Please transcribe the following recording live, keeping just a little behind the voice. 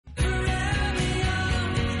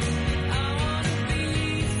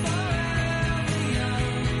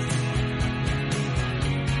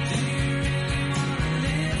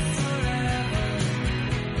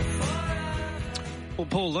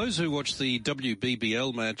Well, those who watched the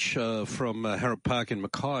WBBL match from Harrop Park in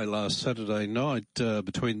Mackay last Saturday night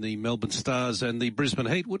between the Melbourne Stars and the Brisbane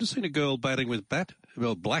Heat would have seen a girl batting with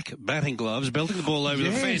black batting gloves, belting the ball over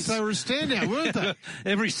the fence. Yes, they were a standout, weren't they?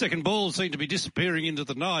 Every second ball seemed to be disappearing into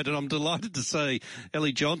the night, and I'm delighted to say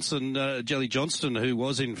Jelly Johnston, who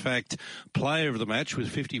was in fact player of the match with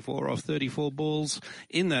 54 off 34 balls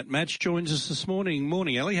in that match, joins us this morning.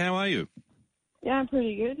 Morning, Ellie. How are you? Yeah, I'm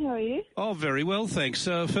pretty good. How are you? Oh, very well, thanks.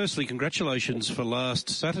 Firstly, congratulations for last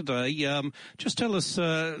Saturday. Just tell us,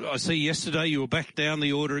 I see yesterday you were back down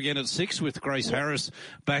the order again at 6 with Grace Harris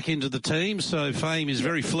back into the team, so fame is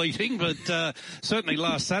very fleeting, but certainly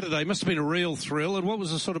last Saturday must have been a real thrill. And what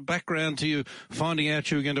was the sort of background to you finding out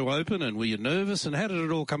you were going to open, and were you nervous, and how did it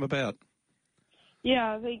all come about?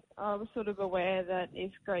 Yeah, I think I was sort of aware that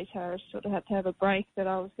if Grace Harris sort of had to have a break, that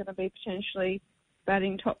I was going to be potentially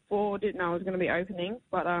batting top 4. Didn't know I was going to be opening,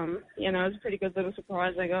 but it was a pretty good little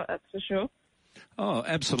surprise I got, that's for sure. Oh,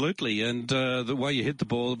 absolutely, and the way you hit the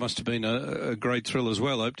ball, it must have been a great thrill as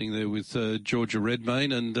well, opening there with Georgia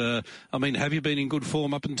Redmayne. And have you been in good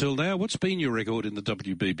form up until now? What's been your record in the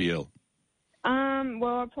WBBL?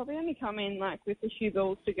 Well, I've probably only come in with a few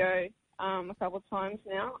balls to go a couple of times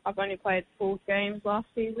now. I've only played 4 games last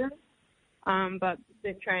season, but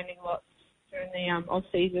been training lots during the off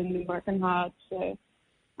season, been working hard, so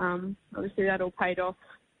obviously that all paid off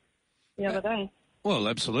the other day. Well,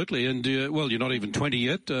 absolutely, and you're not even 20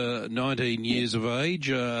 yet, 19 years of age,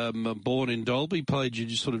 born in Dalby, played your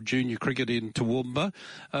sort of junior cricket in Toowoomba.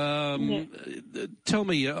 Tell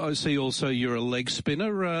me, I see also you're a leg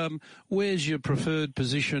spinner. Where's your preferred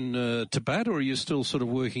position to bat, or are you still sort of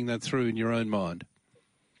working that through in your own mind?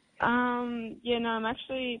 I'm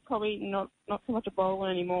actually probably not so much a bowler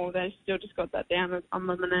anymore. They still just got that down on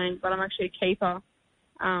my name, but I'm actually a keeper,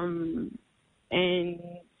 and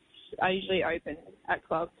I usually open at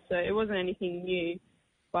clubs, so it wasn't anything new,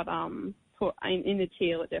 but in the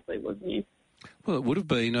teal it definitely was new. Well, it would have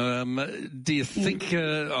been. Do you think,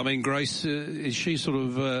 Grace, is she sort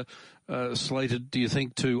of slated, do you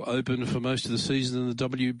think, to open for most of the season in the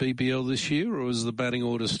WBBL this year, or is the batting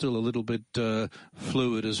order still a little bit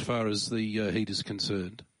fluid as far as the Heat is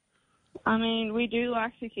concerned? We do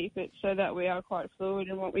like to keep it so that we are quite fluid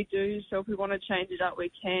in what we do, so if we want to change it up,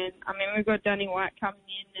 we can. We've got Danny White coming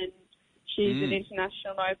in, and she's an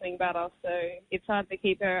international opening batter, so it's hard to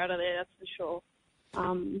keep her out of there, that's for sure.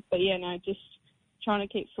 Just trying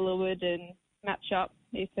to keep fluid and match up.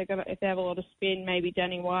 If they have a lot of spin, maybe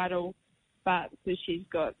Danny White will bat because she's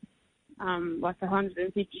got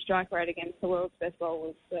 150 strike rate against the world's best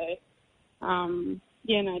bowlers. So,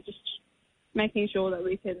 just making sure that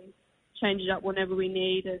we can change it up whenever we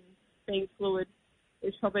need, and being fluid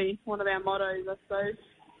is probably one of our mottos, I suppose.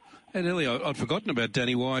 And Ellie, I'd forgotten about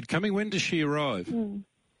Danny White coming. When does she arrive?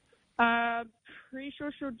 Pretty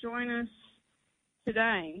sure she'll join us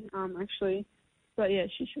today, actually. But yeah,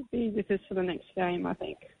 she should be with us for the next game, I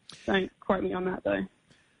think. Don't quote me on that, though.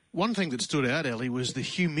 One thing that stood out, Ellie, was the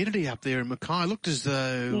humidity up there in Mackay. It looked as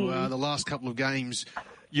though the last couple of games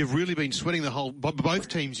you've really been sweating both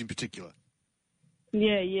teams in particular.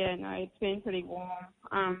 Yeah, it's been pretty warm.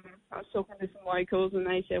 I was talking to some locals, and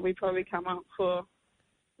they said we probably come up for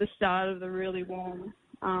the start of the really warm.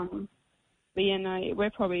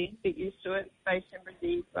 We're probably a bit used to it based in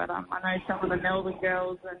Brazil, but I know some of the Melbourne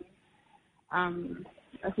girls and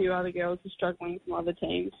a few other girls are struggling from other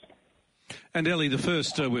teams. And Ellie,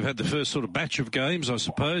 we've had the first sort of batch of games, I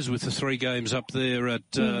suppose, with the 3 games up there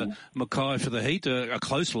at Mackay for the Heat, a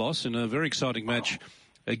close loss in a very exciting match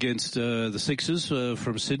against the Sixers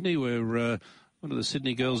from Sydney, where one of the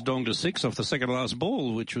Sydney girls donged a 6 off the second last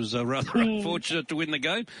ball, which was rather unfortunate to win the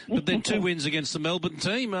game. But then 2 wins against the Melbourne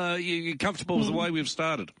team. You're comfortable with the way we've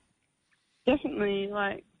started? Definitely.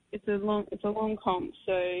 It's a long comp,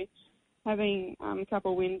 so having a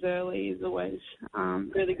couple of wins early is always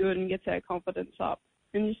really good and gets our confidence up.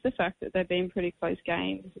 And just the fact that they've been pretty close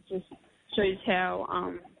games, it just shows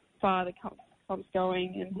how far the comp's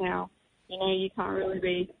going, and how, you can't really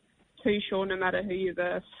be too sure no matter who you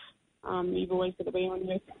verse. You've always got to be on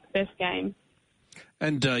your best game.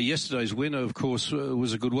 And yesterday's winner, of course,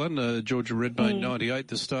 was a good one. Georgia Redmayne, 98,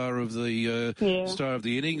 the star of the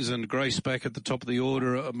innings, and Grace back at the top of the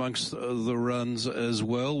order amongst the runs as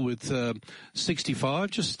well with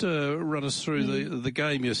 65. Just run us through the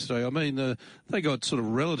game yesterday. They got sort of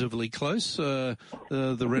relatively close, the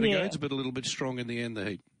Renegades, but a little bit strong in the end, the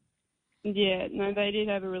Heat. Yeah, no, they did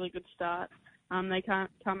have a really good start. They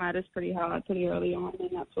can't come at us pretty hard, pretty early on, and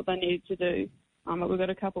that's what they needed to do. But we got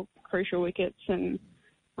a couple crucial wickets, and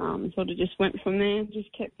sort of just went from there.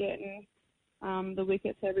 Just kept getting the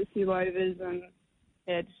wickets every few overs, and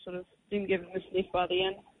just sort of didn't give them a sniff by the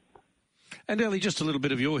end. And Ellie, just a little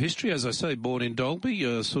bit of your history. As I say, born in Dalby,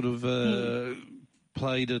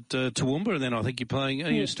 played at Toowoomba, and then I think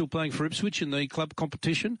you're still playing for Ipswich in the club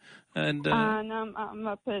competition. And no, I'm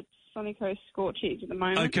up at Sunny Coast Scorchies at the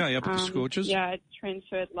moment. Okay, up at the Scorchers. Yeah, I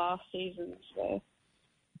transferred last season, so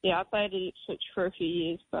yeah, I played at Ipswich for a few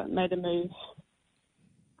years, but made a move.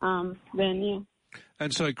 Then yeah.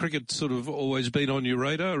 And so cricket's sort of always been on your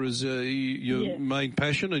radar as your main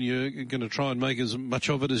passion, and you're going to try and make as much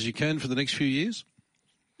of it as you can for the next few years?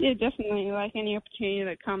 Yeah, definitely. Like any opportunity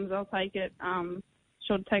that comes, I'll take it.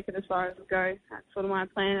 Sure to take it as far as I go. That's sort of my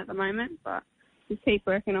plan at the moment, but just keep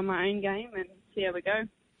working on my own game and see how we go.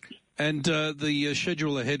 And the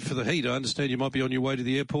schedule ahead for the Heat, I understand you might be on your way to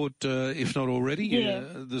the airport, if not already,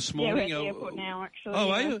 this morning. Yeah, we're at the airport now, actually. Oh,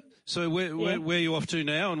 are you? So where are you off to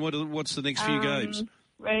now, and what's the next few games?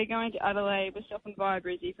 We're going to Adelaide. We're stopping by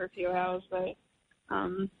Brizzy for a few hours, but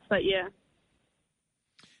yeah.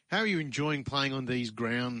 How are you enjoying playing on these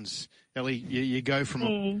grounds, Ellie? You go from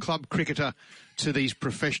a club cricketer to these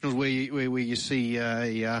professionals where you see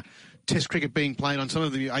Test cricket being played on some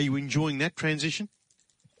of the. Are you enjoying that transition?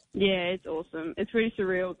 Yeah, it's awesome. It's really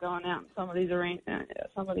surreal going out in some of these arenas,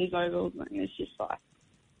 some of these ovals, and it's just like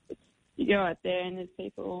you go out there and there's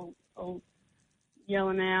people all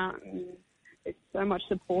yelling out, and it's so much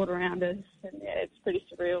support around us, and yeah, it's pretty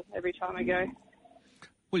surreal every time I go.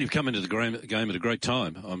 Well, you've come into the game at a great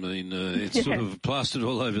time. I mean, it's sort of plastered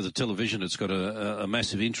all over the television. It's got a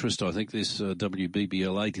massive interest. I think this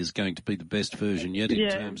WBBL 8 is going to be the best version yet in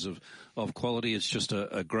terms of quality. It's just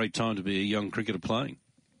a great time to be a young cricketer playing.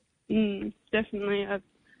 Definitely.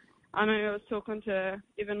 I know I was talking to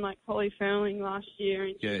even like Holly Furling last year,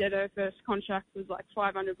 and she said her first contract was like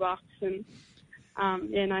 $500,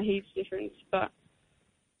 and no heaps difference. But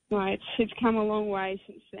no, it's come a long way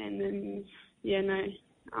since then,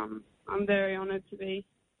 and I'm very honoured to be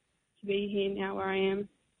here now where I am.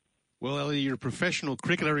 Well, Ellie, you're a professional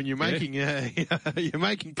cricketer, and you're making you're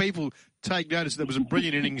making people take notice. There was a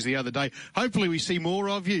brilliant innings the other day. Hopefully, we see more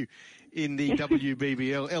of you in the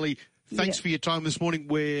WBBL. Ellie, thanks for your time this morning.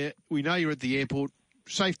 We know you're at the airport.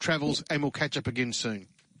 Safe travels, and we'll catch up again soon.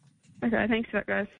 Okay, thanks for that, guys.